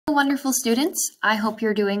Wonderful students. I hope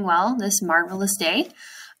you're doing well this marvelous day.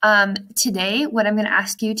 Today, what I'm going to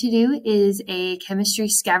ask you to do is a chemistry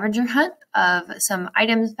scavenger hunt of some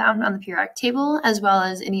items found on the periodic table, as well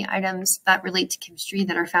as any items that relate to chemistry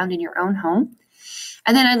that are found in your own home.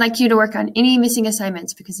 And then I'd like you to work on any missing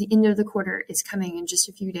assignments because the end of the quarter is coming in just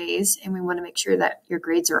a few days, and we want to make sure that your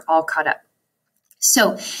grades are all caught up.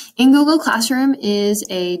 So in Google Classroom is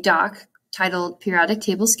a doc titled Periodic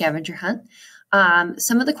Table Scavenger Hunt.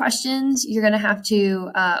 Some of the questions you're going to have to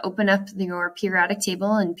open up your periodic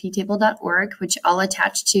table in ptable.org, which I'll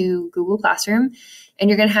attach to Google Classroom. And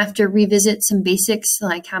you're going to have to revisit some basics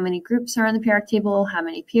like how many groups are on the periodic table, how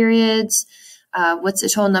many periods, what's the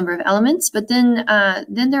total number of elements. But then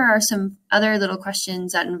there are some other little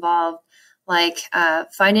questions that involve like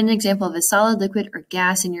find an example of a solid, liquid, or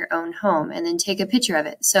gas in your own home, and then take a picture of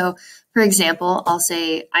it. So, for example, I'll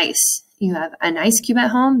say ice. You have an ice cube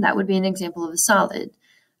at home, that would be an example of a solid.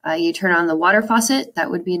 You turn on the water faucet,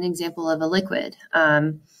 that would be an example of a liquid.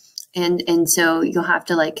 And so you'll have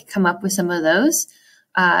to like come up with some of those.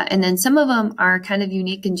 And then some of them are kind of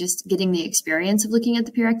unique in just getting the experience of looking at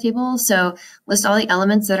the periodic table. So list all the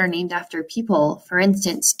elements that are named after people. For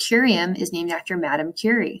instance, curium is named after Madame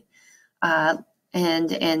Curie.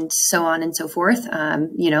 And so on and so forth.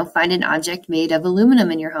 Find an object made of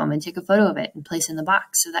aluminum in your home and take a photo of it and place in the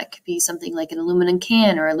box. So that could be something like an aluminum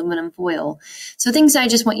can or aluminum foil. So things I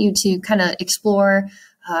just want you to kind of explore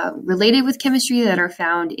related with chemistry that are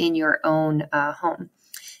found in your own home.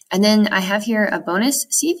 And then I have here a bonus.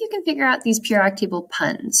 See if you can figure out these periodic table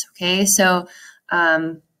puns. Okay, so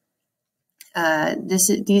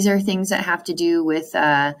these are things that have to do with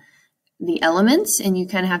the elements, and you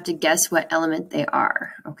kind of have to guess what element they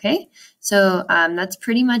are. Okay, so that's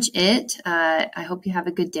pretty much it. I hope you have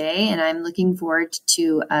a good day, and I'm looking forward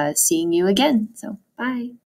to seeing you again. So bye.